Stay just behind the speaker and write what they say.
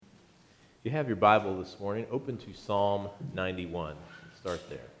If you have your Bible this morning, open to Psalm 91. Start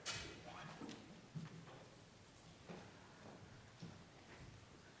there.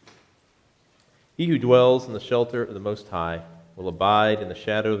 He who dwells in the shelter of the Most High will abide in the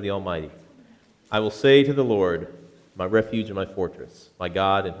shadow of the Almighty. I will say to the Lord, my refuge and my fortress, my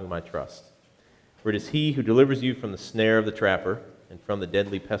God in whom I trust. For it is he who delivers you from the snare of the trapper and from the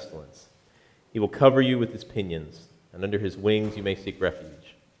deadly pestilence. He will cover you with his pinions, and under his wings you may seek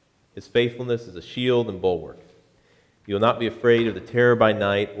refuge. His faithfulness is a shield and bulwark. You will not be afraid of the terror by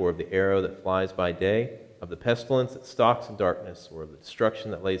night, or of the arrow that flies by day, of the pestilence that stalks in darkness, or of the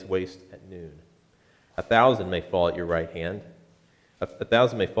destruction that lays waste at noon. 1,000 may fall at your right hand,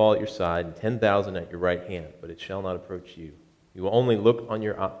 1,000 may fall at your side, and 10,000 at your right hand, but it shall not approach you. You will only look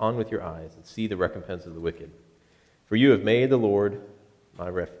on with your eyes and see the recompense of the wicked. For you have made the Lord my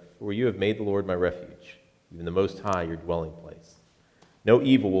refuge. Even the Most High your dwelling place. No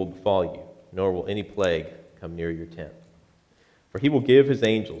evil will befall you, nor will any plague come near your tent. For he will give his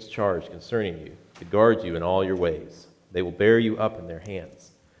angels charge concerning you, to guard you in all your ways. They will bear you up in their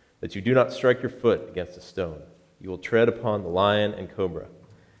hands, that you do not strike your foot against a stone. You will tread upon the lion and cobra.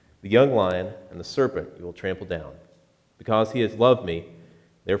 The young lion and the serpent you will trample down. Because he has loved me,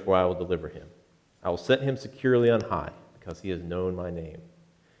 therefore I will deliver him. I will set him securely on high, because he has known my name.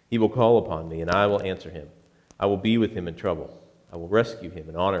 He will call upon me, and I will answer him. I will be with him in trouble. I will rescue him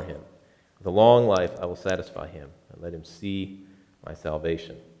and honor him. With a long life I will satisfy him, and let him see my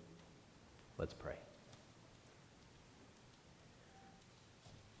salvation. Let's pray.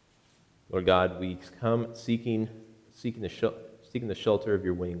 Lord God, we come seeking the shelter of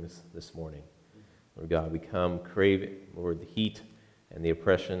your wings this morning. Lord God, we come craving, Lord, the heat and the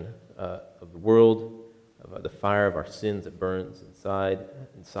oppression of the world, of the fire of our sins that burns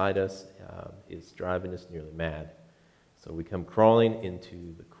inside us is driving us nearly mad. So we come crawling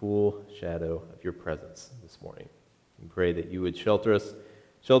into the cool shadow of your presence this morning. We pray that you would shelter us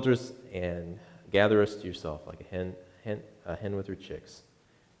and gather us to yourself like a hen with her chicks.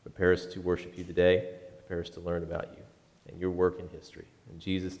 Prepare us to worship you today. Prepare us to learn about you and your work in history. In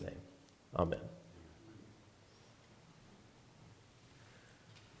Jesus' name, amen.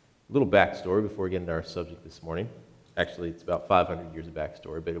 A little backstory before we get into our subject this morning. Actually, it's about 500 years of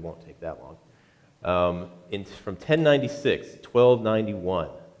backstory, but it won't take that long. From 1096 to 1291,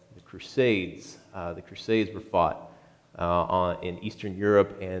 the Crusades were fought in Eastern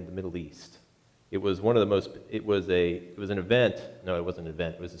Europe and the Middle East. It was it was a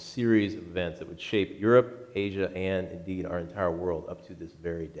series of events that would shape Europe, Asia, and indeed our entire world up to this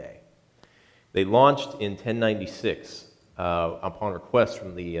very day. They launched in 1096 upon request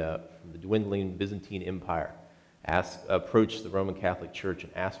from the dwindling Byzantine Empire. Approached the Roman Catholic Church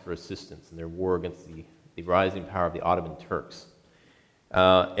and asked for assistance in their war against the rising power of the Ottoman Turks.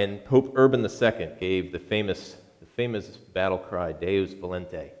 And Pope Urban II gave the famous battle cry, Deus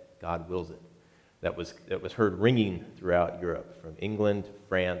Volente, God wills it, that was heard ringing throughout Europe, from England to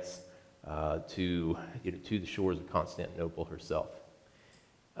France to the shores of Constantinople herself.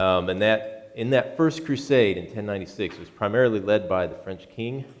 And in that first crusade in 1096 was primarily led by the French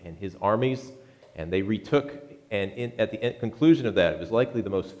king and his armies, and they retook. And at the conclusion of that, it was likely the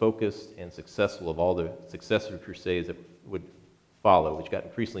most focused and successful of all the successor crusades that would follow, which got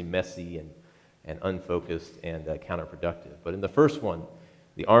increasingly messy and unfocused and counterproductive. But in the first one,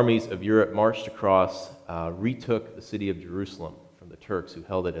 the armies of Europe marched across, retook the city of Jerusalem from the Turks who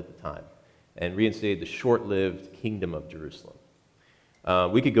held it at the time, and reinstated the short-lived kingdom of Jerusalem.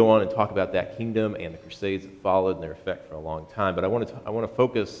 We could go on and talk about that kingdom and the crusades that followed and their effect for a long time, but I want to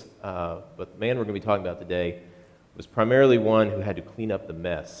focus, but the man we're going to be talking about today was primarily one who had to clean up the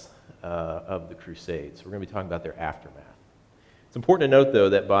mess of the Crusades. We're going to be talking about their aftermath. It's important to note, though,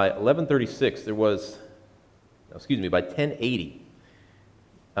 that by 1136, by 1080,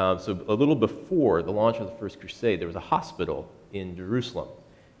 so a little before the launch of the First Crusade, there was a hospital in Jerusalem.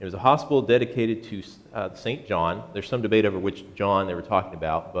 It was a hospital dedicated to St. John. There's some debate over which John they were talking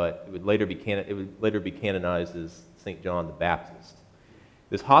about, but it would later be canonized as St. John the Baptist.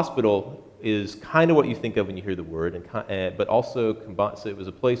 This hospital is kind of what you think of when you hear the word, but also so it was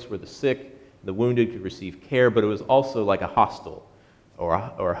a place where the sick and the wounded could receive care, but it was also like a hostel or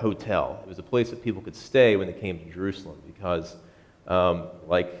a hotel. It was a place that people could stay when they came to Jerusalem, because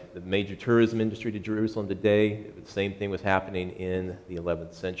like the major tourism industry to Jerusalem today, the same thing was happening in the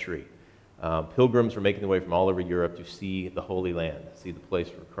 11th century. Pilgrims were making their way from all over Europe to see the Holy Land, see the place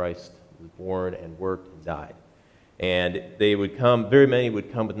where Christ was born and worked and died. And very many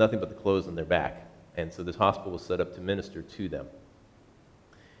would come with nothing but the clothes on their back. And so this hospital was set up to minister to them.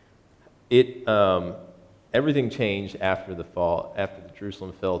 everything changed after the fall, after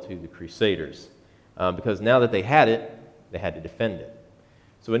Jerusalem fell to the Crusaders, because now that they had it, they had to defend it.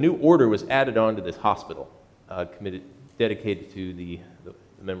 So a new order was added on to this hospital, dedicated to the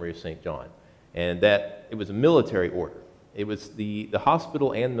memory of St. John, and that it was a military order. It was the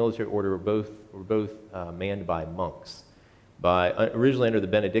hospital and the military order were both manned by monks. Originally under the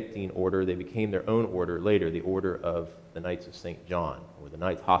Benedictine order, they became their own order later, the Order of the Knights of St. John, or the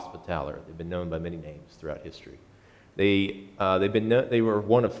Knights Hospitaller. They've been known by many names throughout history. They were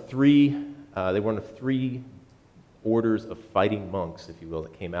one of three orders of fighting monks, if you will,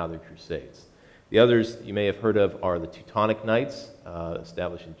 that came out of the Crusades. The others you may have heard of are the Teutonic Knights,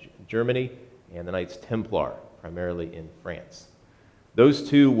 established in Germany, and the Knights Templar, primarily in France. Those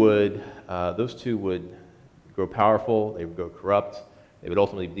two would grow powerful, they would grow corrupt, they would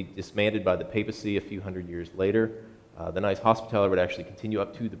ultimately be disbanded by the papacy a few hundred years later. The Knights Hospitaller would actually continue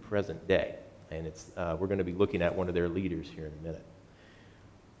up to the present day, and we're going to be looking at one of their leaders here in a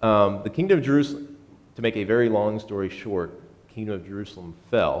minute. The Kingdom of Jerusalem, to make a very long story short, the Kingdom of Jerusalem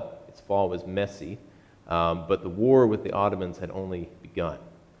fell. Its fall was messy, but the war with the Ottomans had only begun.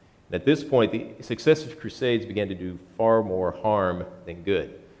 And at this point, the successive crusades began to do far more harm than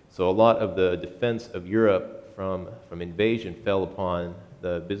good. So a lot of the defense of Europe from invasion fell upon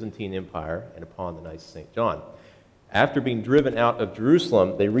the Byzantine Empire and upon the Knights of St. John. After being driven out of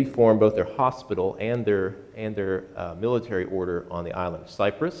Jerusalem, they reformed both their hospital and their military order on the island of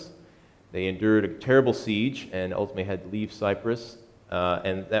Cyprus. They endured a terrible siege and ultimately had to leave Cyprus,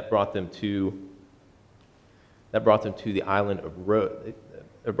 and that brought them to the island of Rhodes.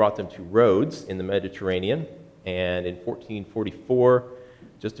 It brought them to Rhodes in the Mediterranean, and in 1444,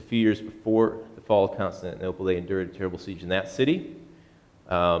 just a few years before the fall of Constantinople, they endured a terrible siege in that city.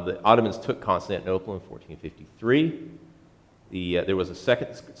 The Ottomans took Constantinople in 1453. There was a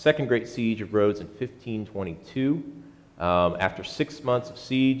second great siege of Rhodes in 1522. After 6 months of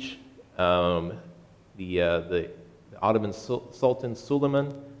siege, the Ottoman Sultan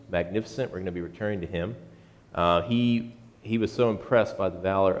Suleiman, magnificent, we're going to be returning to him. He was so impressed by the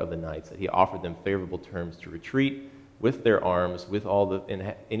valor of the knights that he offered them favorable terms to retreat with their arms, with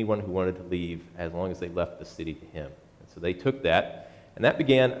anyone who wanted to leave, as long as they left the city to him. And so they took that, and that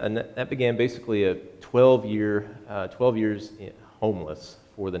began basically a 12 years homeless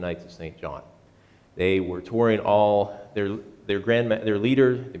for the Knights of St. John. They were touring their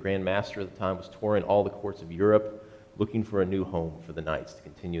leader, the Grand Master at the time, was touring all the courts of Europe, looking for a new home for the Knights to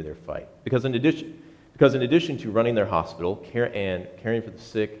continue their fight. Because in addition to running their hospital and caring for the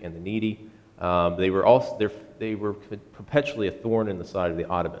sick and the needy, they were perpetually a thorn in the side of the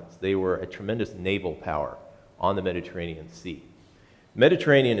Ottomans. They were a tremendous naval power on the Mediterranean Sea. The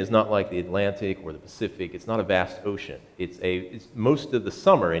Mediterranean is not like the Atlantic or the Pacific. It's not a vast ocean. It's most of the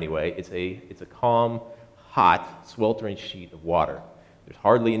summer anyway. It's a calm, hot, sweltering sheet of water. There's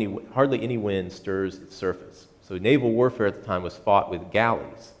hardly any wind stirs its surface. So naval warfare at the time was fought with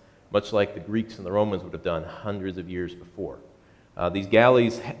galleys, much like the Greeks and the Romans would have done hundreds of years before. These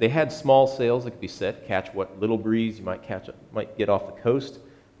galleys, they had small sails that could be set to catch what little breeze you might get off the coast,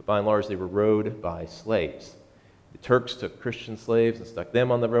 but by and large they were rowed by slaves. The Turks took Christian slaves and stuck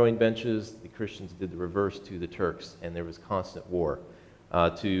them on the rowing benches. The Christians did the reverse to the Turks, and there was constant war.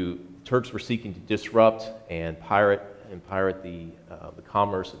 Turks were seeking to disrupt and pirate the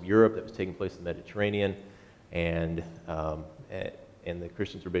commerce of Europe that was taking place in the Mediterranean, and the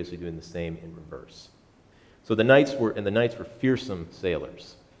Christians were basically doing the same in reverse. So the knights were fearsome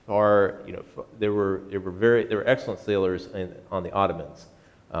sailors. They were excellent sailors on the Ottomans,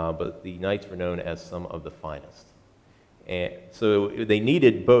 but the knights were known as some of the finest. And so they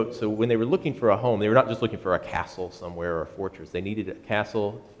needed boats. So when they were looking for a home, they were not just looking for a castle somewhere or a fortress. They needed a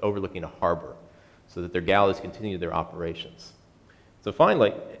castle overlooking a harbor so that their galleys continued their operations. So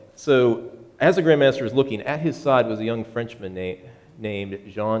finally, as the Grand Master was looking, at his side was a young Frenchman named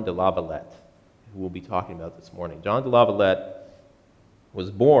Jean de La Valette, who we'll be talking about this morning. Jean de La Valette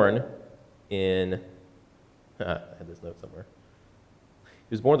was born in, I had this note somewhere. He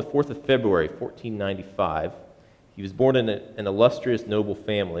was born the 4th of February, 1495. He was born in an illustrious noble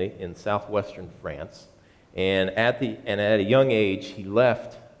family in southwestern France, and at a young age he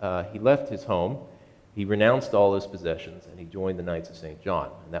left his home. He renounced all his possessions and he joined the Knights of St.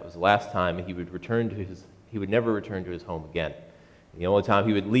 John. And that was the last time he would never return to his home again. The only time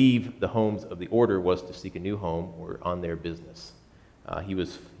he would leave the homes of the order was to seek a new home or on their business. He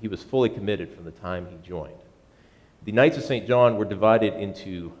was fully committed from the time he joined. The Knights of St. John were divided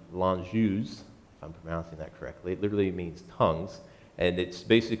into lanjus, if I'm pronouncing that correctly. It literally means tongues, and it's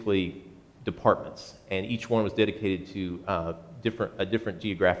basically departments, and each one was dedicated to a different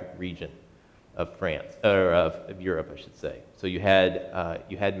geographic region. of France, or of Europe, I should say. So you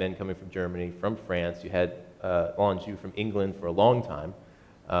had men coming from Germany, from France. You had L'Anjou from England for a long time.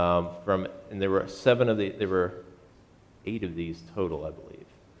 And there were there were 8 of these total, I believe,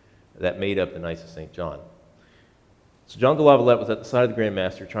 that made up the Knights of St. John. So John de La Valette was at the side of the Grand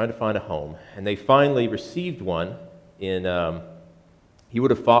Master trying to find a home, and they finally received one in. He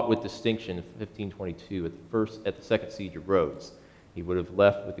would have fought with distinction in 1522 at the Second Siege of Rhodes. He would have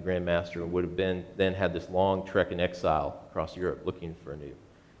left with the Grand Master and would have then had this long trek in exile across Europe looking for a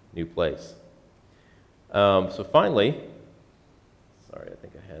new place. So finally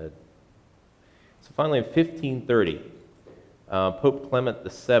in 1530, Pope Clement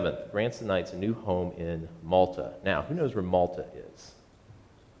VII grants the Knights a new home in Malta. Now, who knows where Malta is?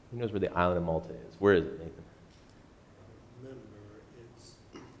 Who knows where the island of Malta is? Where is it, Nathan? Remember, it's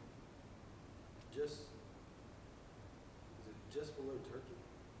just below Turkey?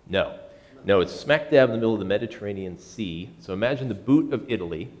 No, it's smack dab in the middle of the Mediterranean Sea. So imagine the boot of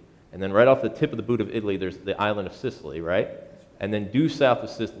Italy, and then right off the tip of the boot of Italy, there's the island of Sicily, right? And then due south of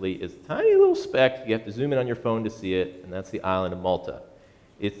Sicily is a tiny little speck. You have to zoom in on your phone to see it, and that's the island of Malta.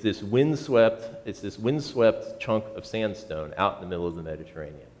 It's this windswept chunk of sandstone out in the middle of the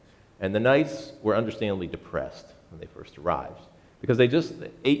Mediterranean. And the Knights were understandably depressed when they first arrived, because 8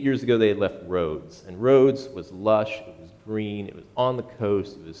 years ago they had left Rhodes, and Rhodes was lush, it was green, it was on the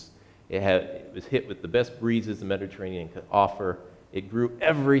coast, it was hit with the best breezes the Mediterranean could offer. It grew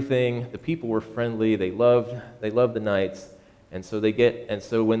everything. The people were friendly. They loved the Knights. And so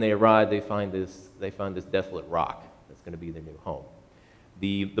when they arrive, they find this desolate rock that's going to be their new home.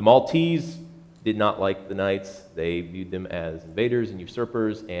 The Maltese did not like the Knights. They viewed them as invaders and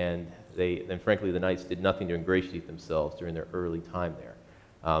usurpers, and frankly, the Knights did nothing to ingratiate themselves during their early time there.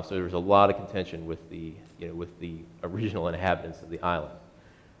 So there was a lot of contention with the original inhabitants of the island.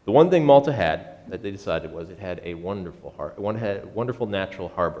 The one thing Malta had that they decided was it had a wonderful natural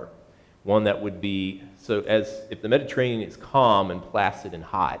harbor. One that would be, if the Mediterranean is calm and placid and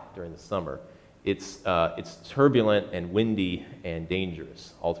hot during the summer, it's turbulent and windy and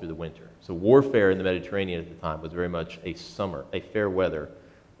dangerous all through the winter. So warfare in the Mediterranean at the time was very much a fair weather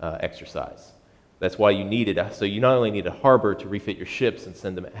exercise. That's why you not only needed a harbor to refit your ships and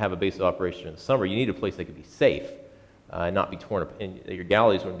have a base of operation in the summer, you needed a place that could be safe and not be torn apart, and your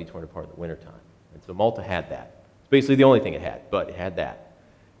galleys wouldn't be torn apart in the wintertime. And so Malta had that. It's basically the only thing it had, but it had that.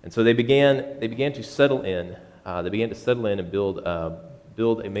 And so they began to settle in. And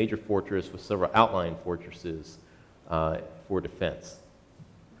build a major fortress with several outlying fortresses for defense.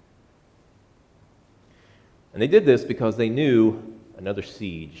 And they did this because they knew another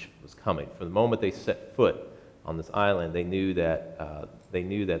siege was coming. From the moment they set foot on this island, they knew that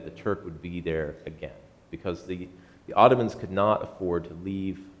the Turk would be there again, because the Ottomans could not afford to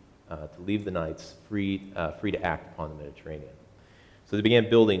leave the Knights free to act upon the Mediterranean. So they began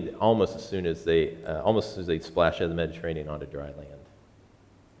building almost as soon as they splashed out of the Mediterranean onto dry land.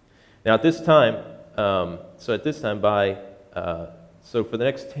 Now at this time, for the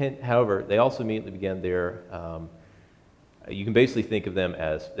next 10, however, they also immediately began you can basically think of them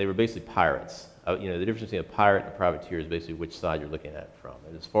as, they were basically pirates. The difference between a pirate and a privateer is basically which side you're looking at it from.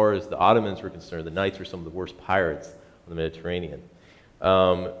 And as far as the Ottomans were concerned, the Knights were some of the worst pirates on the Mediterranean.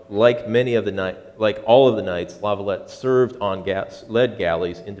 Like all of the Knights, La Valette served on led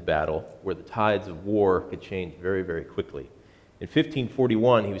galleys into battle where the tides of war could change very, very quickly. In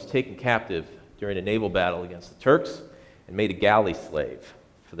 1541, he was taken captive during a naval battle against the Turks and made a galley slave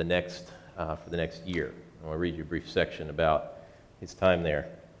for the next year. I want to read you a brief section about his time there.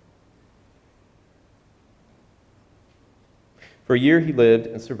 For a year he lived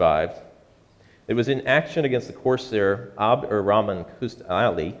and survived. It was in action against the corsair Abd-ur-Rahman Kust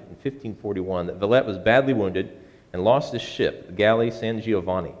Ali in 1541 that Valette was badly wounded and lost his ship, the galley San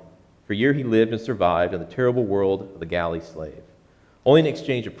Giovanni. For a year he lived and survived in the terrible world of the galley slave. Only an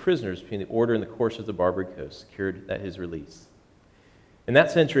exchange of prisoners between the order and the course of the Barbary coast secured his release. In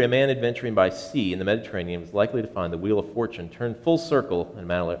that century, a man adventuring by sea in the Mediterranean was likely to find the wheel of fortune turn full circle in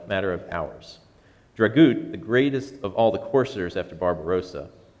a matter of hours. Dragut, the greatest of all the corsairs after Barbarossa,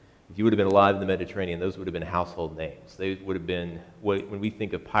 if you would have been alive in the Mediterranean, those would have been household names. They would have been, when we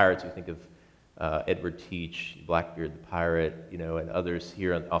think of pirates, we think of Edward Teach, Blackbeard the pirate, and others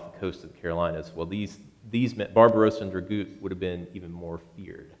here off the coast of the Carolinas. Well, these Barbarossa and Dragut would have been even more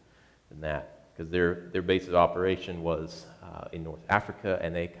feared than that, because their base of operation was in North Africa,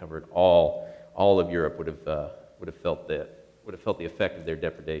 and they covered all of Europe. Would have felt the effect of their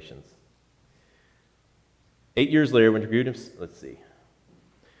depredations. 8 years later, when Dragut, let's see.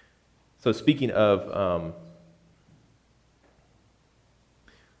 So speaking of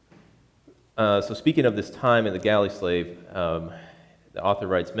So speaking of this time in the galley slave, the author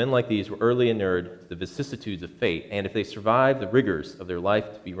writes, men like these were early inured to the vicissitudes of fate, and if they survived the rigors of their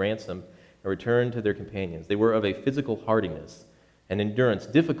life to be ransomed and returned to their companions, they were of a physical hardiness and endurance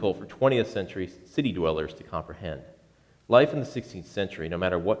difficult for 20th century city dwellers to comprehend. Life in the 16th century, no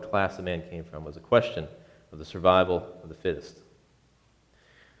matter what class a man came from, was a question of the survival of the fittest.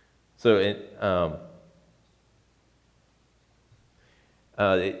 So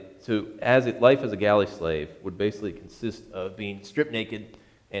life as a galley slave would basically consist of being stripped naked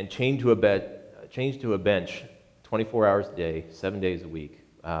and chained to a bench 24 hours a day, 7 days a week,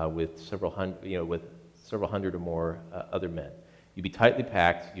 with several hundred or more other men. You'd be tightly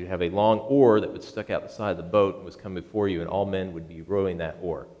packed. You'd have a long oar that would stuck out the side of the boat and was coming before you, and all men would be rowing that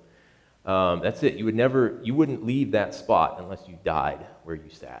oar. That's it. You wouldn't leave that spot unless you died where you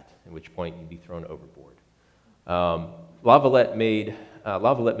sat, at which point you'd be thrown overboard. Lavalette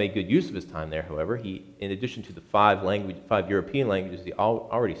made good use of his time there, however. He, in addition to the five European languages he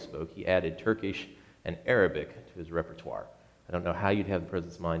already spoke, he added Turkish and Arabic to his repertoire. I don't know how you'd have the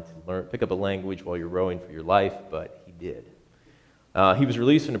presence of mind to pick up a language while you're rowing for your life, but he did. He was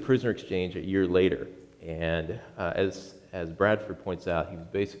released from a prisoner exchange a year later, and as Bradford points out, he was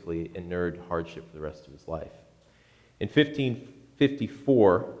basically inured to hardship for the rest of his life. In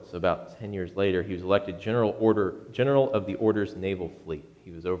 1554, so about 10 years later, he was elected General of the Order's naval fleet.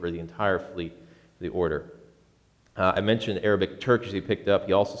 He was over the entire fleet of the Order. I mentioned Arabic, Turkish he picked up.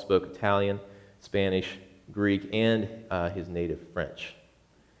 He also spoke Italian, Spanish, Greek, and his native French.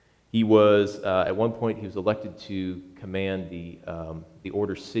 He was, at one point, he was elected to command the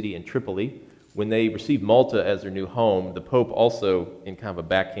Order's city in Tripoli. When they received Malta as their new home, the Pope also, in kind of a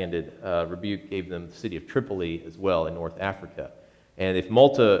backhanded rebuke, gave them the city of Tripoli as well in North Africa. And if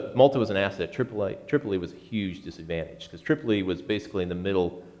Malta was an asset, Tripoli was a huge disadvantage, because Tripoli was basically in the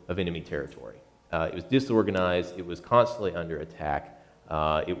middle of enemy territory. It was disorganized, it was constantly under attack,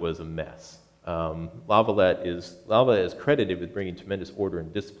 it was a mess. Lavalette is credited with bringing tremendous order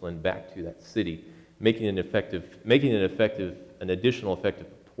and discipline back to that city, making an additional effective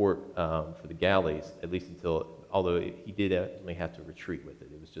port for the galleys, at least although he did ultimately have to retreat with it.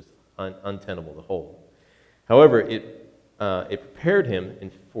 It was just untenable to hold. However, it prepared him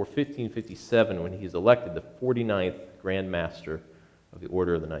for 1557 when he was elected the 49th Grand Master of the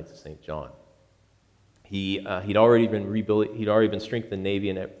Order of the Knights of St. John. He'd already been strengthening the Navy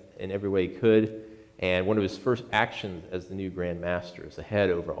in every way he could, and one of his first actions as the new Grand Master, as the head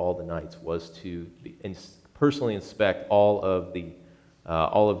over all the knights, was to personally inspect all of the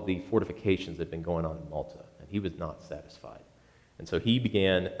fortifications that had been going on in Malta, and he was not satisfied. And so he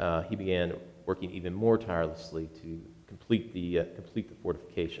began working even more tirelessly to complete the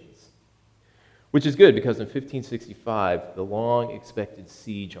fortifications, which is good because in 1565 the long-expected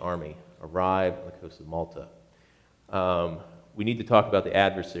siege army arrived on the coast of Malta. We need to talk about the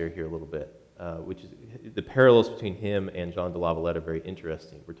adversary here a little bit, which is the parallels between him and John de La Valette are very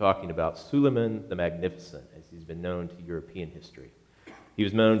interesting. We're talking about Suleiman the Magnificent, as he's been known to European history. He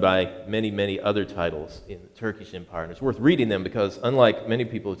was known by many, many other titles in the Turkish Empire, and it's worth reading them because, unlike many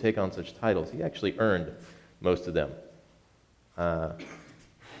people who take on such titles, he actually earned most of them.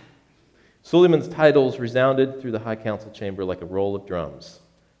 Suleiman's titles resounded through the High Council chamber like a roll of drums.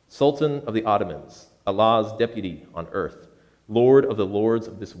 Sultan of the Ottomans, Allah's deputy on earth, Lord of the lords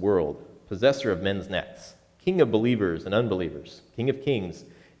of this world, possessor of men's necks, King of believers and unbelievers, King of kings,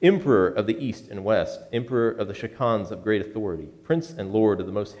 Emperor of the East and West, Emperor of the Shakans of great authority, Prince and Lord of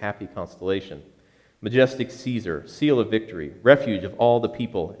the most happy constellation, majestic Caesar, seal of victory, refuge of all the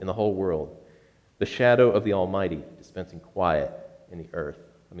people in the whole world, the shadow of the Almighty, dispensing quiet in the earth.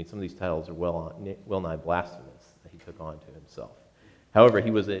 I mean, some of these titles are well-nigh blasphemous that he took on to himself. However,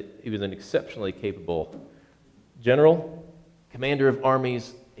 he was an exceptionally capable general, commander of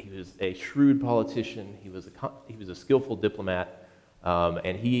armies. He was a shrewd politician. He was a skillful diplomat.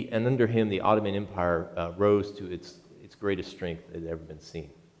 And under him, the Ottoman Empire rose to its greatest strength that had ever been seen.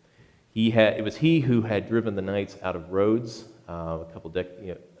 It was he who had driven the knights out of Rhodes a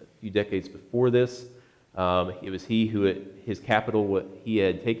few decades before this. It was he who, his capital, he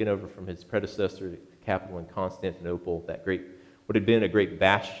had taken over from his predecessor, the capital in Constantinople. What had been a great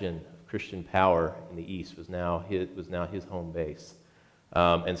bastion of Christian power in the East was now his home base.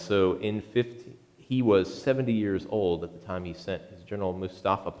 And so he was 70 years old at the time he sent his General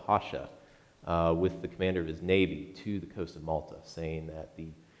Mustafa Pasha with the commander of his navy to the coast of Malta, saying that the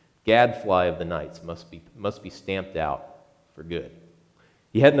gadfly of the knights must be stamped out for good.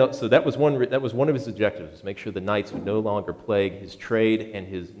 So that was one of his objectives, was make sure the knights would no longer plague his trade and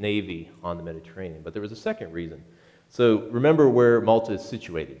his navy on the Mediterranean. But there was a second reason. So remember where Malta is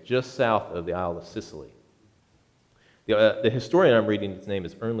situated, just south of the Isle of Sicily. The historian I'm reading, his name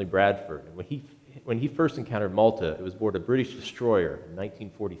is Ernley Bradford, and when he first encountered Malta, it was aboard a British destroyer in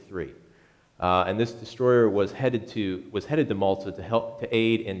 1943. And this destroyer was headed to Malta to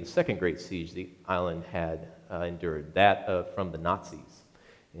aid in the second great siege the island had endured, that from the Nazis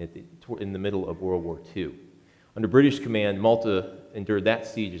in the middle of World War II. Under British command, Malta endured that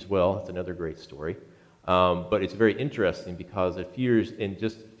siege as well. It's another great story. But it's very interesting because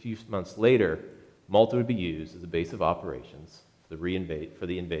just a few months later, Malta would be used as a base of operations for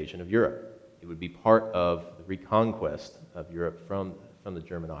the invasion of Europe. It would be part of the reconquest of Europe from the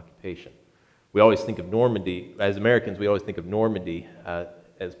German occupation. We always think of Normandy, as Americans, we always think of Normandy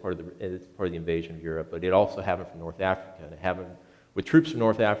as part of the invasion of Europe, but it also happened from North Africa, and it happened with troops from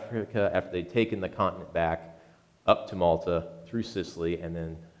North Africa after they'd taken the continent back up to Malta, through Sicily, and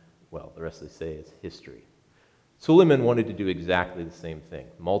then, well, the rest they say is history. Suleiman wanted to do exactly the same thing.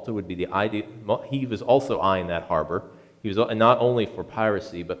 Malta would be the ideal. He was also eyeing that harbor. He was not only for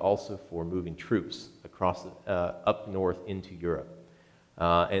piracy, but also for moving troops across up north into Europe.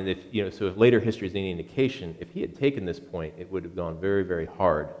 And if later history is any indication, if he had taken this point, it would have gone very, very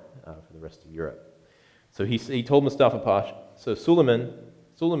hard for the rest of Europe. So he told Mustafa Pasha. So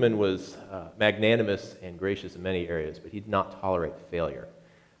Suleiman was magnanimous and gracious in many areas, but he did not tolerate failure.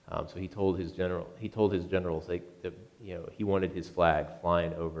 So he told his generals that he wanted his flag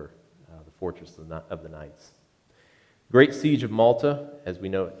flying over the fortress of the Knights. Great Siege of Malta, as we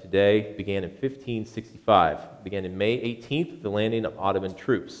know it today, began in 1565. It began in May 18th with the landing of Ottoman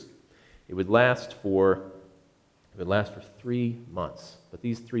troops. It would last for 3 months, but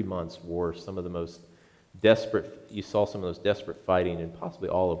these 3 months were some of the most desperate. You saw some of those desperate fighting in possibly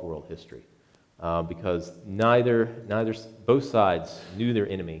all of world history, because both sides knew their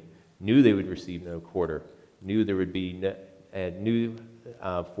enemy, knew they would receive no quarter, knew there would be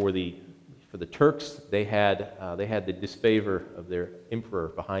for the Turks, they had the disfavor of their emperor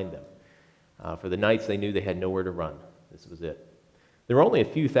behind them. For the Knights, they knew they had nowhere to run. This was it. There were only a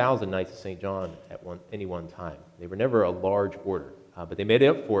few thousand Knights of St. John at any one time. They were never a large order, but they made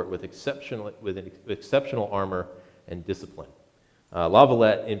up for it with exceptional armor and discipline. La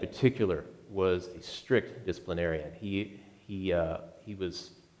Valette, in particular, was a strict disciplinarian. He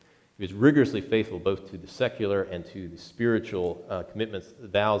was rigorously faithful both to the secular and to the spiritual commitments, the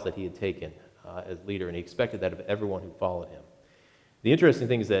vows that he had taken as leader, and he expected that of everyone who followed him. The interesting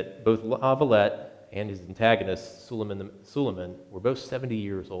thing is that both La Valette and his antagonist, Suleiman, were both 70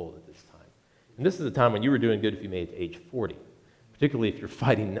 years old at this time. And this is a time when you were doing good if you made it to age 40, particularly if you're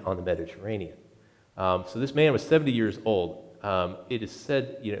fighting on the Mediterranean. So this man was 70 years old. It is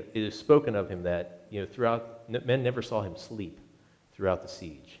said, it is spoken of him that, men never saw him sleep throughout the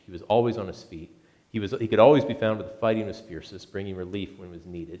siege. He was always on his feet. He could always be found with the fighting was fiercest, bringing relief when it was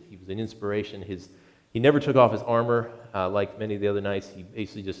needed. He was an inspiration. He never took off his armor like many of the other knights. He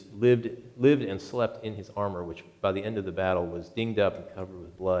basically just lived and slept in his armor, which by the end of the battle was dinged up and covered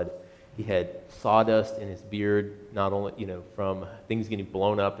with blood. He had sawdust in his beard, not only from things getting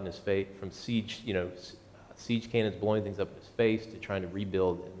blown up in his face, from siege cannons blowing things up in his face, to trying to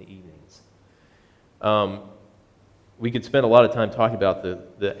rebuild in the evenings. We could spend a lot of time talking about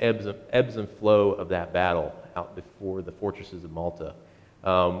the ebbs and flow of that battle out before the fortresses of Malta.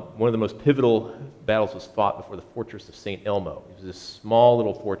 One of the most pivotal battles was fought before the fortress of St. Elmo. It was this small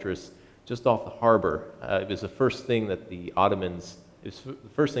little fortress just off the harbor. It was the first thing that the Ottomans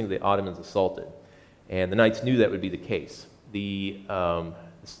assaulted, and the Knights knew that would be the case.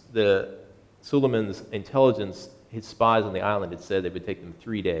 Suleiman's intelligence, his spies on the island had said it would take them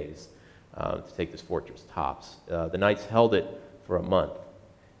 3 days to take this fortress tops. The Knights held it for a month,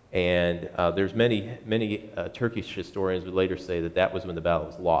 and there's many Turkish historians would later say that was when the battle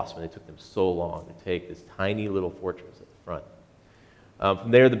was lost, when it took them so long to take this tiny little fortress at the front.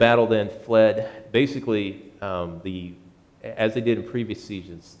 From there, the battle then fled. Basically, as they did in previous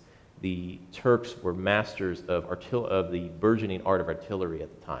sieges, the Turks were masters of the burgeoning art of artillery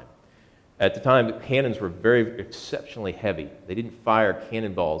at the time. At the time, the cannons were very exceptionally heavy. They didn't fire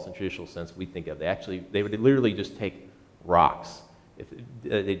cannonballs in the traditional sense we think of. They would literally just take rocks if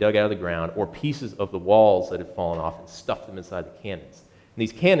they dug out of the ground, or pieces of the walls that had fallen off, and stuff them inside the cannons. And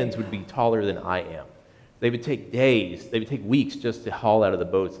these cannons would be taller than I am. They would take days, they would take weeks just to haul out of the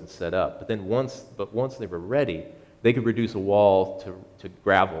boats and set up. But then once they were ready, they could reduce a wall to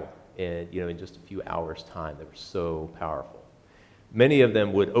gravel in just a few hours' time. They were so powerful. Many of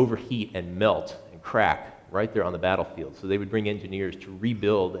them would overheat and melt and crack right there on the battlefield. So they would bring engineers to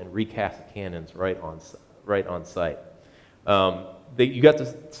rebuild and recast the cannons right on site.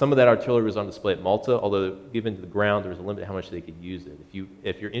 some of that artillery was on display at Malta, although given to the ground, there was a limit to how much they could use it.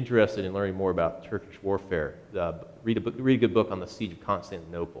 If you're interested in learning more about Turkish warfare, read a good book on the siege of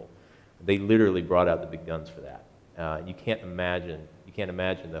Constantinople. They literally brought out the big guns for that. You can't imagine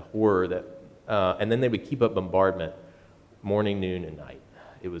the horror that, and then they would keep up bombardment morning, noon, and night.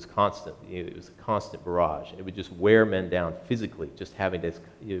 It was constant. It was a constant barrage. It would just wear men down physically, just having to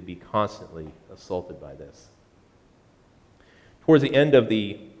be constantly assaulted by this. Toward the end of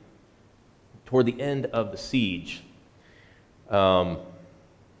the siege, at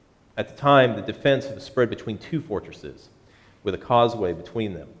the time, the defense was spread between two fortresses with a causeway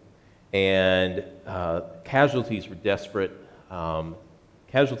between them. And casualties were desperate. The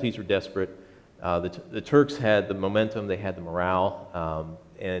Turks had the momentum, they had the morale,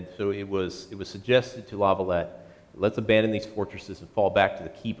 and so it was suggested to La Valette, let's abandon these fortresses and fall back to the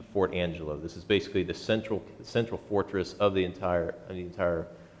keep of Fort Angelo. This is basically the central fortress of the entire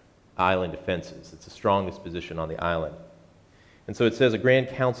island defenses. It's the strongest position on the island. And so it says a grand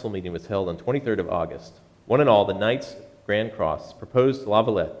council meeting was held on 23rd of August. One and all, the Knights Grand Cross proposed to La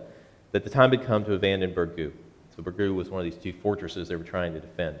Valette that the time had come to abandon Burgoo. So Burgoo was one of these two fortresses they were trying to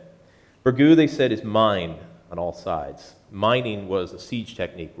defend. Burgoo, they said, is mined on all sides. Mining was a siege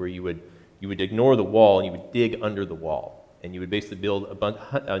technique where you would ignore the wall and you would dig under the wall. And you would basically build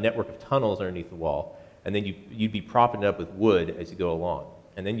a network of tunnels underneath the wall, and then you'd be propping it up with wood as you go along.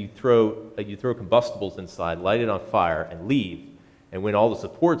 And then you throw combustibles inside, light it on fire, and leave. And when all the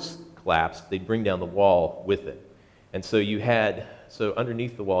supports collapsed, they'd bring down the wall with it. And so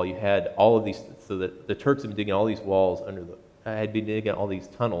underneath the wall, you had all of these, so that the Turks had been digging all these walls had been digging all these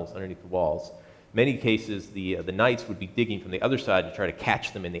tunnels underneath the walls. In many cases, the Knights would be digging from the other side to try to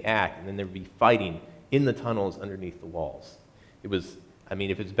catch them in the act, and then there would be fighting in the tunnels underneath the walls. It was,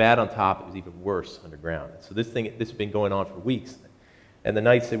 if it's bad on top, it was even worse underground. So this had been going on for weeks, and the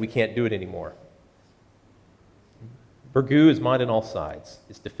Knights said, we can't do it anymore. Burgoo is mined on all sides.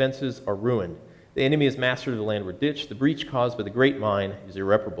 Its defenses are ruined. The enemy is master of the landward ditch. The breach caused by the great mine is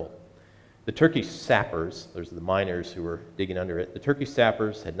irreparable. The Turkish sappers, those are the miners who were digging under it, the Turkish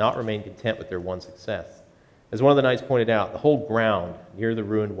sappers had not remained content with their one success. As one of the knights pointed out, the whole ground near the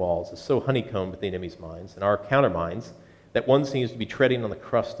ruined walls is so honeycombed with the enemy's mines and our countermines that one seems to be treading on the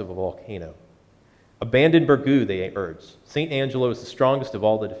crust of a volcano. Abandon Burgoo, they urged. St. Angelo is the strongest of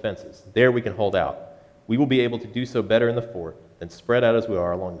all the defenses. There we can hold out. We will be able to do so better in the fort than spread out as we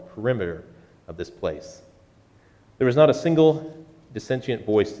are along the perimeter of this place. There was not a single dissentient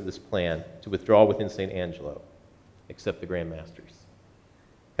voice to this plan to withdraw within St. Angelo, except the Grand Masters.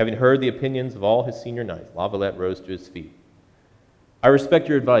 Having heard the opinions of all his senior knights, La Valette rose to his feet. I respect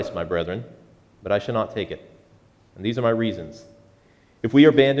your advice, my brethren, but I shall not take it. And these are my reasons. If we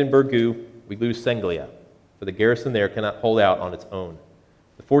abandon Burgoo, we lose Senglia, for the garrison there cannot hold out on its own.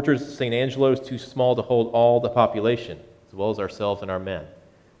 The fortress of St. Angelo is too small to hold all the population, as well as ourselves and our men.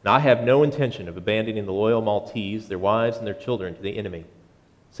 And I have no intention of abandoning the loyal Maltese, their wives, and their children to the enemy.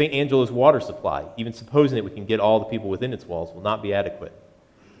 St. Angelo's water supply, even supposing that we can get all the people within its walls, will not be adequate.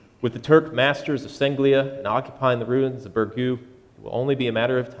 With the Turk masters of Senglia and occupying the ruins of Burgoo, it will only be a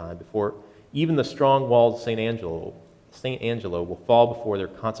matter of time before even the strong walls of St. Angelo will fall before their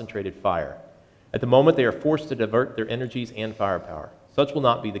concentrated fire. At the moment, they are forced to divert their energies and firepower. Such will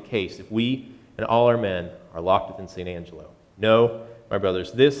not be the case if we and all our men are locked within St. Angelo. No, my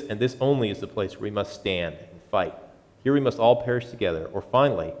brothers, this and this only is the place where we must stand and fight. Here we must all perish together, or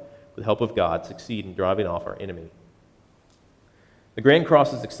finally, with the help of God, succeed in driving off our enemy. The Grand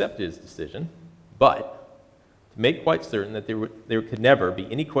Crosses accepted his decision, but to make quite certain that there could never be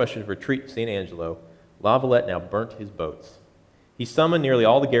any question of retreat to St. Angelo, La Valette now burnt his boats. He summoned nearly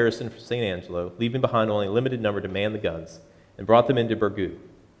all the garrison from St. Angelo, leaving behind only a limited number to man the guns, and brought them into Burgoo.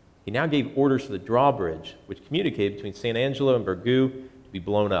 He now gave orders for the drawbridge, which communicated between St. Angelo and Burgoo, to be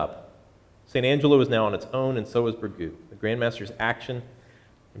blown up. St. Angelo was now on its own, and so was Burgoo. The Grand Master's action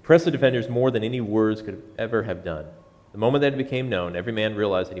impressed the defenders more than any words could ever have done. The moment that it became known, every man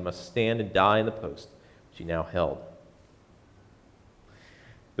realized that he must stand and die in the post which he now held.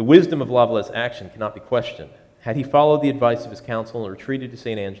 The wisdom of La Valette's action cannot be questioned. Had he followed the advice of his council and retreated to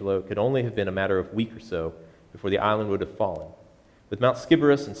St. Angelo, it could only have been a matter of a week or so before the island would have fallen. With Mount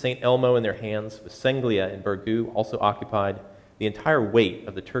Skiborus and St. Elmo in their hands, with Senglia and Burgoo also occupied, the entire weight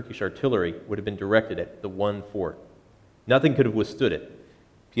of the Turkish artillery would have been directed at the one fort. Nothing could have withstood it.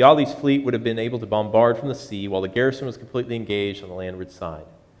 Piali's fleet would have been able to bombard from the sea while the garrison was completely engaged on the landward side.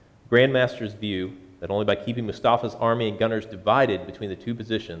 The Grand Master's view that only by keeping Mustafa's army and gunners divided between the two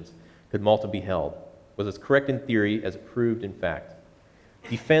positions could Malta be held was as correct in theory as it proved in fact.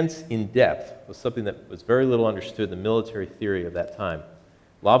 Defense in depth was something that was very little understood in the military theory of that time.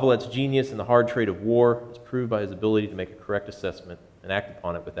 Lavalettes' genius in the hard trade of war is proved by his ability to make a correct assessment and act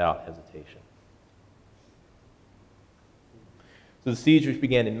upon it without hesitation. So the siege, which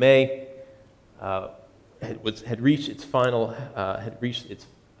began in May, had reached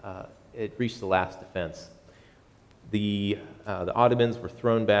the last defense. The Ottomans were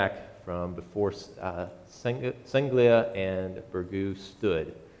thrown back from before Senglia and Burgos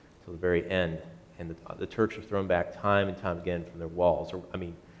stood till the very end, and the Turks were thrown back time and time again from their walls.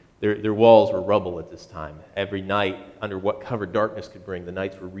 Their walls were rubble at this time. Every night, under what cover darkness could bring, the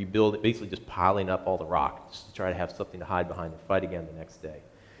knights were rebuilding, basically just piling up all the rock just to try to have something to hide behind and fight again the next day.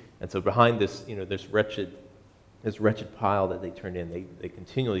 And so behind this, this wretched pile that they turned in, they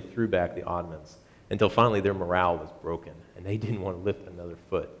continually threw back the Ottomans until finally their morale was broken and they didn't want to lift another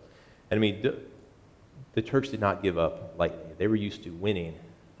foot. And the Turks did not give up lightly. They were used to winning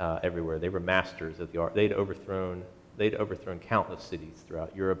everywhere. They were masters of the art. They'd overthrown countless cities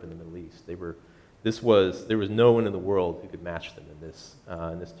throughout Europe and the Middle East. There was no one in the world who could match them in this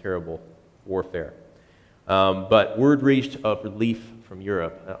terrible warfare. But word reached of relief from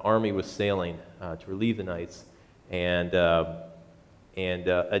Europe. An army was sailing to relieve the knights, and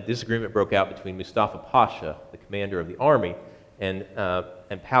a disagreement broke out between Mustafa Pasha, the commander of the army, and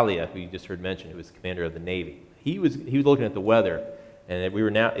Palia, who you just heard mentioned, who was the commander of the navy. He was looking at the weather, and they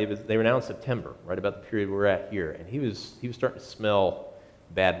were now in September, right about the period we're at here, and he was starting to smell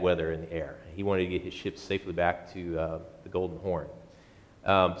bad weather in the air. He wanted to get his ship safely back to the Golden Horn.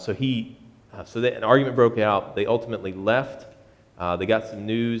 So an argument broke out. They ultimately left. They got some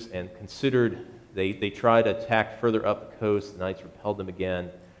news and considered. They tried to attack further up the coast. The knights repelled them again.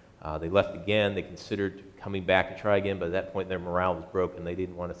 They left again. They considered coming back to try again, but at that point their morale was broken. They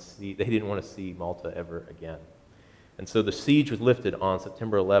didn't want to see Malta ever again. And so the siege was lifted on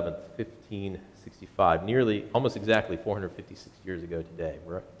September 11th, 1565, almost exactly 456 years ago today.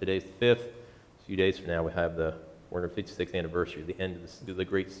 Today's the 5th. A few days from now we have the 456th anniversary, the end of the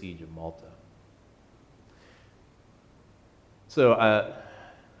Great Siege of Malta. So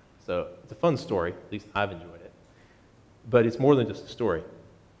it's a fun story, at least I've enjoyed it. But it's more than just a story.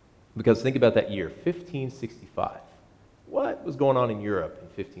 Because think about that year, 1565. What was going on in Europe in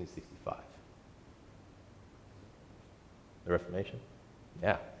 1565? The Reformation?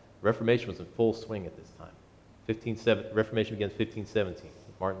 Yeah, the Reformation was in full swing at this time. The Reformation begins 1517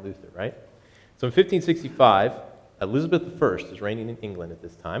 with Martin Luther, right? So in 1565, Elizabeth I is reigning in England at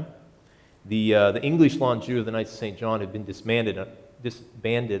this time. The English Lawn Jew of the Knights of St. John had been disbanded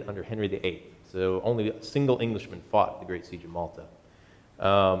under Henry VIII. So only a single Englishman fought the Great Siege of Malta.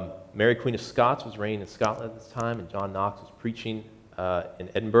 Mary Queen of Scots was reigning in Scotland at this time, and John Knox was preaching in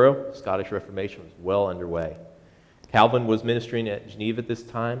Edinburgh. The Scottish Reformation was well underway. Calvin was ministering at Geneva at this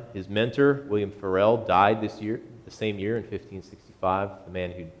time. His mentor, William Farel, died the same year in 1565, the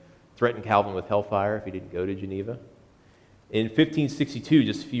man who threatened Calvin with hellfire if he didn't go to Geneva. In 1562,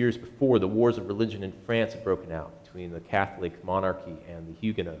 just a few years before, the wars of religion in France had broken out between the Catholic monarchy and the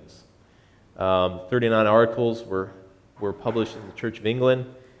Huguenots. 39 articles were published in the Church of England,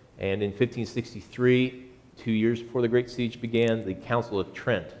 and in 1563, 2 years before the Great Siege began, the Council of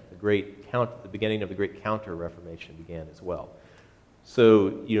Trent, the beginning of the Great Counter-Reformation began as well.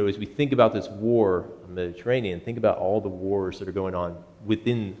 So, as we think about this war in the Mediterranean, think about all the wars that are going on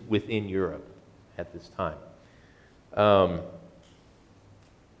within Europe at this time.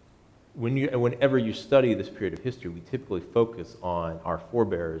 Whenever you study this period of history, we typically focus on our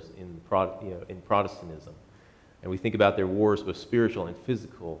forebears in Protestantism, and we think about their wars, both spiritual and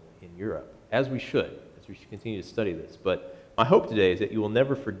physical, in Europe, as we should continue to study this. But my hope today is that you will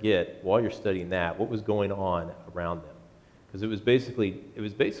never forget, while you're studying that, what was going on around them, because it was basically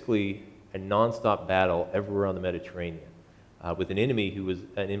a nonstop battle everywhere on the Mediterranean, with an enemy who was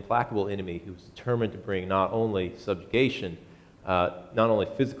an implacable enemy who was determined to bring not only subjugation, not only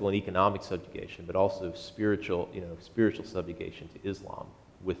physical and economic subjugation, but also spiritual subjugation to Islam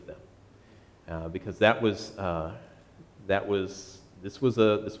with them, because this was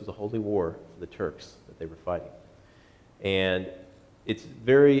a holy war for the Turks that they were fighting, and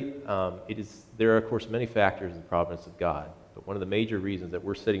there are of course many factors in the providence of God, but one of the major reasons that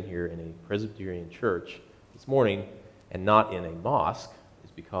we're sitting here in a Presbyterian church this morning and not in a mosque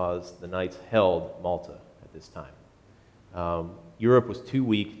is because the Knights held Malta at this time. Europe was too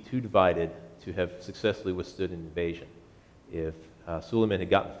weak, too divided to have successfully withstood an invasion if Suleiman had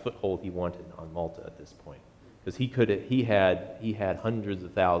gotten the foothold he wanted on Malta at this point, because he had hundreds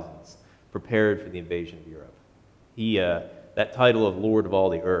of thousands prepared for the invasion of Europe. That title of Lord of all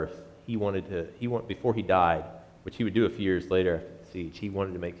the earth, before he died, which he would do a few years later, siege. He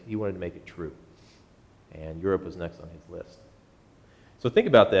wanted to make it true, and Europe was next on his list. So think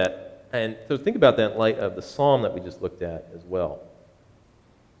about that, and so think about that in light of the psalm that we just looked at as well.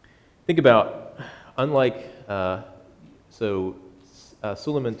 Think about,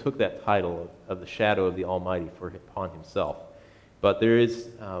 Suleiman took that title of the shadow of the Almighty upon himself, but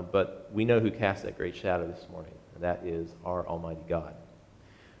we know who cast that great shadow this morning, and that is our Almighty God.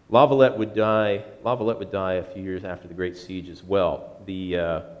 La Valette would die a few years after the Great Siege as well.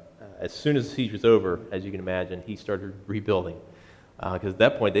 As soon as the siege was over, as you can imagine, he started rebuilding. Because at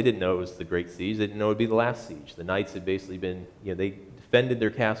that point, they didn't know it was the Great Siege. They didn't know it would be the last siege. The knights had basically been, they defended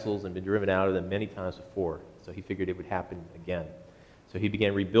their castles and been driven out of them many times before. So he figured it would happen again. So he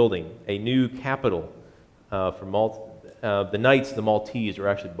began rebuilding a new capital for Malta. The knights, the Maltese, were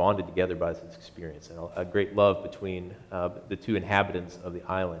actually bonded together by this experience, and a great love between the two inhabitants of the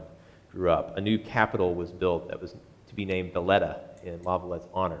island grew up. A new capital was built that was to be named Valletta in La Valette's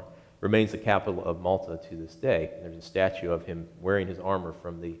honor. Remains the capital of Malta to this day. And there's a statue of him wearing his armor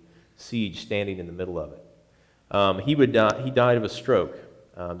from the siege standing in the middle of it. He died of a stroke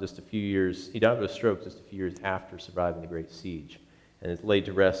just a few years after surviving the Great Siege, and is laid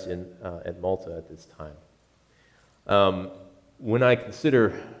to rest at Malta at this time. When I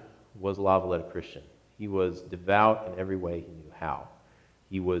consider, was La Valette a Christian? He was devout in every way he knew how.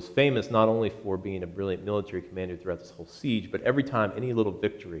 He was famous not only for being a brilliant military commander throughout this whole siege, but every time any little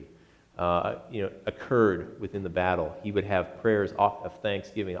victory occurred within the battle, he would have prayers of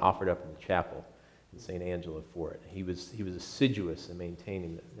thanksgiving offered up in the chapel in St. Angela for it. He was assiduous in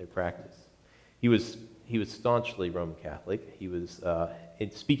maintaining their practice. He was staunchly Roman Catholic. He was,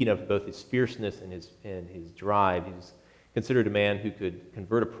 speaking of both his fierceness and his drive, he was considered a man who could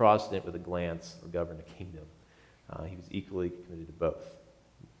convert a Protestant with a glance or govern a kingdom. He was equally committed to both.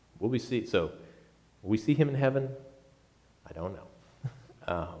 Will we see him in heaven? I don't know.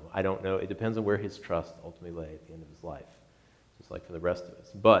 I don't know. It depends on where his trust ultimately lay at the end of his life, just like for the rest of us.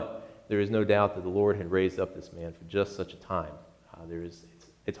 But there is no doubt that the Lord had raised up this man for just such a time.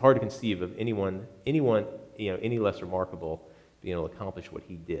 It's hard to conceive of anyone any less remarkable being able to accomplish what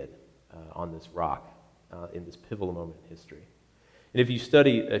he did on this rock in this pivotal moment in history. And if you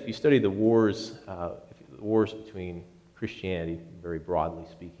study the wars between Christianity, very broadly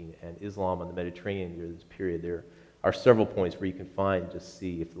speaking, and Islam on the Mediterranean during this period, there are several points where you can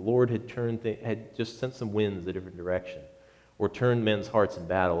see if the Lord had just sent some winds a different direction, or turned men's hearts in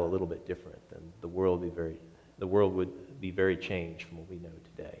battle a little bit different, then the world would be very changed from what we know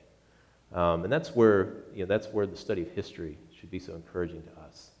today. And that's where the study of history should be so encouraging to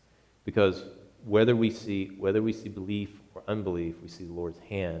us, because whether we see belief or unbelief, we see the Lord's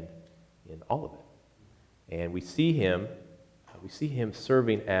hand in all of it, and we see him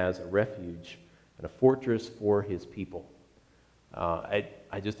serving as a refuge and a fortress for his people.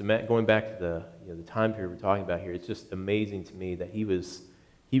 I just imagine, going back to the time period we're talking about here, it's just amazing to me that he was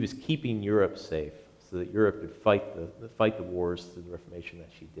keeping Europe safe, so that Europe could fight the wars through the Reformation that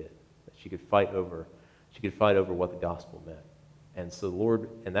she did, that she could fight over what the gospel meant. And so the Lord,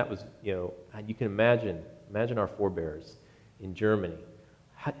 and that was, you can imagine our forebears in Germany,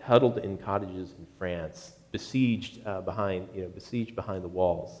 huddled in cottages in France, besieged behind the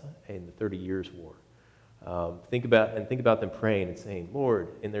walls in the 30 Years' War. Think about them praying and saying, Lord,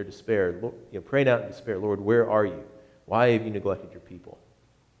 in their despair, praying out in despair, Lord, where are you? Why have you neglected your people?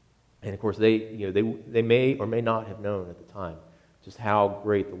 And of course, they may or may not have known at the time just how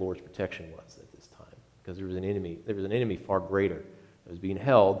great the Lord's protection was at this time, because there was an enemy far greater that was being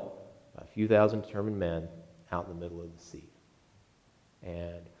held by a few thousand determined men out in the middle of the sea.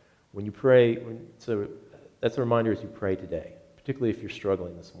 And when you pray, so that's a reminder as you pray today, particularly if you're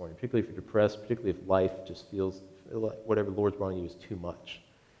struggling this morning, particularly if you're depressed, particularly if life just feels like whatever the Lord's brought you is too much.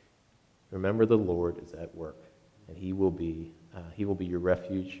 Remember, the Lord is at work, and He will be your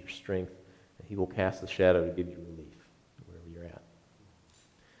refuge, your strength, and He will cast the shadow to give you relief wherever you're at.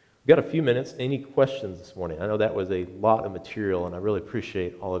 We've got a few minutes. Any questions this morning? I know that was a lot of material, and I really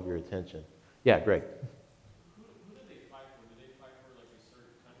appreciate all of your attention. Yeah, Greg. Who did they fight for? Did they fight for like a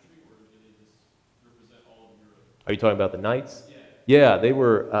certain country, or did they just represent all of Europe? Are you talking about the knights? Yeah. Yeah, they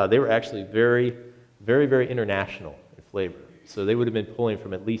were actually very, very, very international in flavor. So they would have been pulling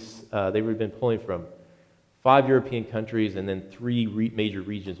from 5 European countries and then 3 major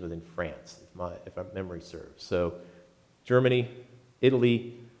regions within France, if my memory serves. So Germany,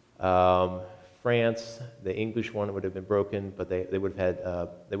 Italy, France. The English one would have been broken, but they would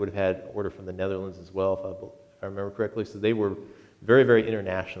have had order from the Netherlands as well, if I remember correctly. So they were very, very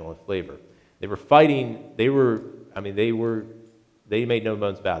international in flavor. They were fighting. They made no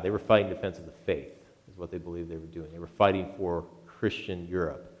bones about it. They were fighting in defense of the faith, is what they believed they were doing. They were fighting for Christian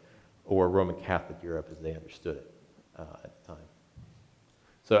Europe, or Roman Catholic Europe as they understood it at the time.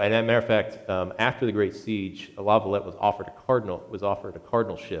 So, and as a matter of fact, after the Great Siege, La Valette was offered a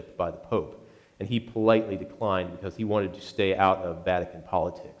cardinalship by the Pope, and he politely declined because he wanted to stay out of Vatican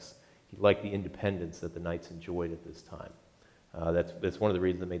politics. He liked the independence that the Knights enjoyed at this time. That's one of the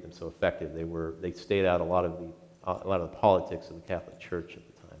reasons that made them so effective. They stayed out a lot of the politics of the Catholic Church at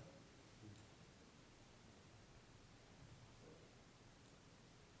the time.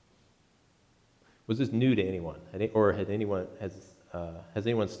 Was this new to anyone? Has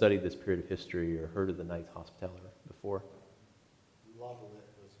anyone studied this period of history or heard of the Knights Hospitaller before? La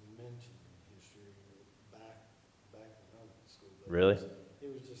Valette was mentioned in history back when I went to school. But Really?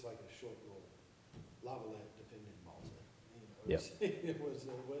 It was just like a short little, La Valette defended Malta. Yep. It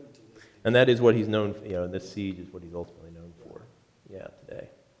wasn't to this. And that is what he's known for, and this siege is what he's ultimately known for, today.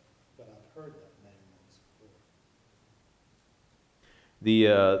 But I've heard that name once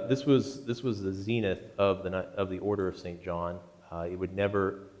before. This was the zenith of the Order of St. John. It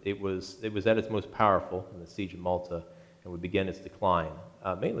was at its most powerful in the Siege of Malta and would begin its decline,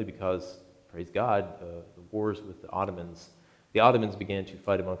 mainly because, praise God, the wars with the Ottomans began to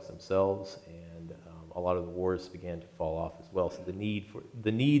fight amongst themselves, and a lot of the wars began to fall off as well. So the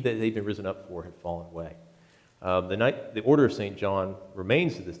need that they'd been risen up for had fallen away. The Order of St. John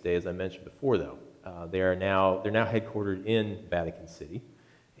remains to this day, as I mentioned before, though. They're now headquartered in Vatican City,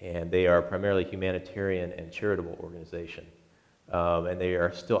 and they are primarily a humanitarian and charitable organization. And they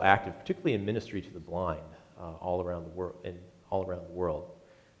are still active, particularly in ministry to the blind, all around the world.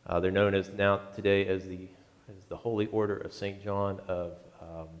 They're known today as the Holy Order of St. John of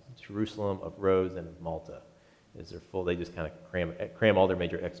Jerusalem, of Rhodes, and of Malta. They just kind of cram all their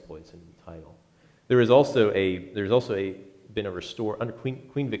major exploits into the title. There's also been a restore under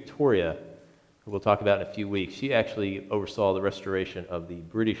Queen Victoria, who we'll talk about in a few weeks. She actually oversaw the restoration of the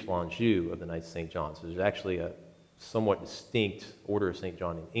British L'Anjou of the Knights of St. John. So there's actually a somewhat distinct Order of St.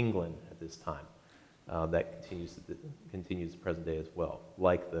 John in England at this time that continues to the present day as well.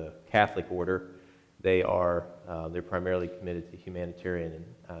 Like the Catholic Order, they're primarily committed to humanitarian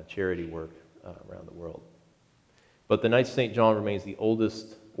and charity work around the world. But the Knights of St. John remains the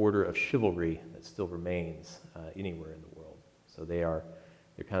oldest order of chivalry that still remains anywhere in the world. So they're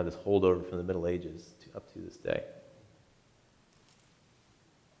kind of this holdover from the Middle Ages up to this day.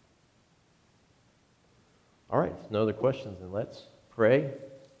 All right, if no other questions, then let's pray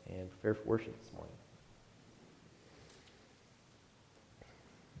and prepare for worship this morning.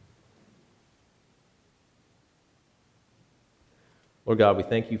 Lord God, we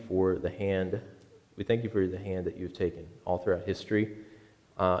thank you for the hand. We thank you for the hand that you've taken all throughout history,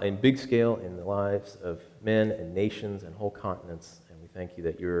 in big scale in the lives of men and nations and whole continents. And we thank you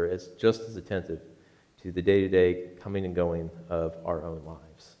that you're just as attentive to the day-to-day coming and going of our own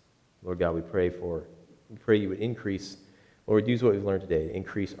lives. Lord God, we pray you would increase, Lord, use what we've learned today to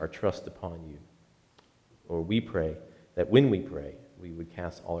increase our trust upon you. Lord, we pray that when we pray, we would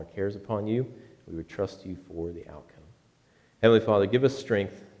cast all our cares upon you. We would trust you for the outcome. Heavenly Father, give us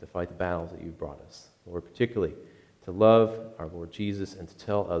strength to fight the battles that you've brought us. Lord, particularly to love our Lord Jesus and to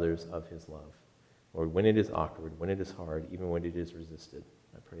tell others of his love. Lord, when it is awkward, when it is hard, even when it is resisted,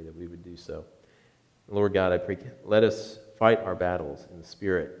 I pray that we would do so. Lord God, I pray, let us fight our battles in the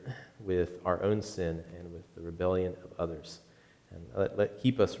Spirit with our own sin and with the rebellion of others. And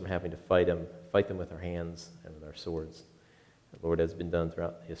keep us from having to fight them with our hands and with our swords. Lord, as has been done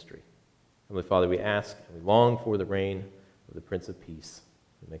throughout history. Heavenly Father, we ask and we long for the reign of the Prince of Peace.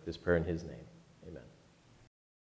 We make this prayer in his name.